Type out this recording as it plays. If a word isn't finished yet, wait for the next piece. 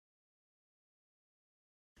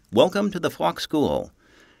Welcome to the Falk School.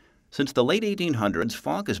 Since the late 1800s,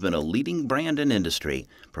 Falk has been a leading brand in industry,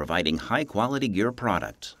 providing high-quality gear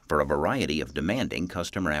products for a variety of demanding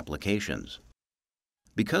customer applications.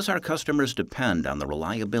 Because our customers depend on the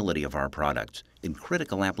reliability of our products in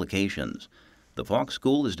critical applications, the Falk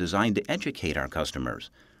School is designed to educate our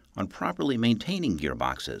customers on properly maintaining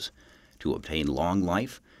gearboxes to obtain long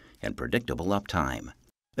life and predictable uptime.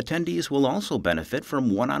 Attendees will also benefit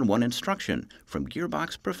from one-on-one instruction from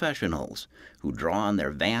gearbox professionals who draw on their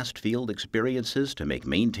vast field experiences to make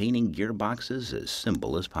maintaining gearboxes as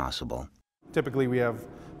simple as possible. Typically we have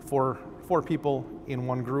four people in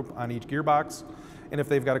one group on each gearbox, and if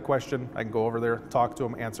they've got a question, I can go over there, talk to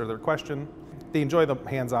them, answer their question. They enjoy the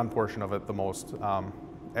hands-on portion of it the most,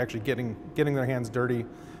 actually getting their hands dirty,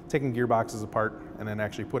 taking gearboxes apart, and then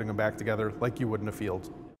actually putting them back together like you would in a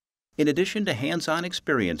field. In addition to hands-on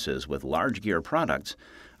experiences with large gear products,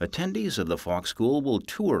 attendees of the Falk School will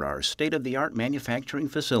tour our state-of-the-art manufacturing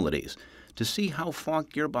facilities to see how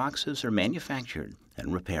Falk gearboxes are manufactured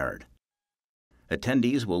and repaired.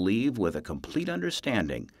 Attendees will leave with a complete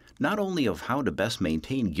understanding not only of how to best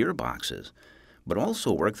maintain gearboxes, but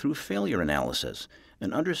also work through failure analysis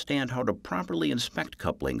and understand how to properly inspect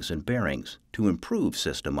couplings and bearings to improve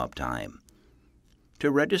system uptime. To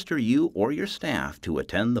register you or your staff to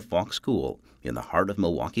attend the Falk School in the heart of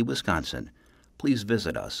Milwaukee, Wisconsin, please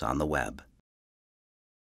visit us on the web.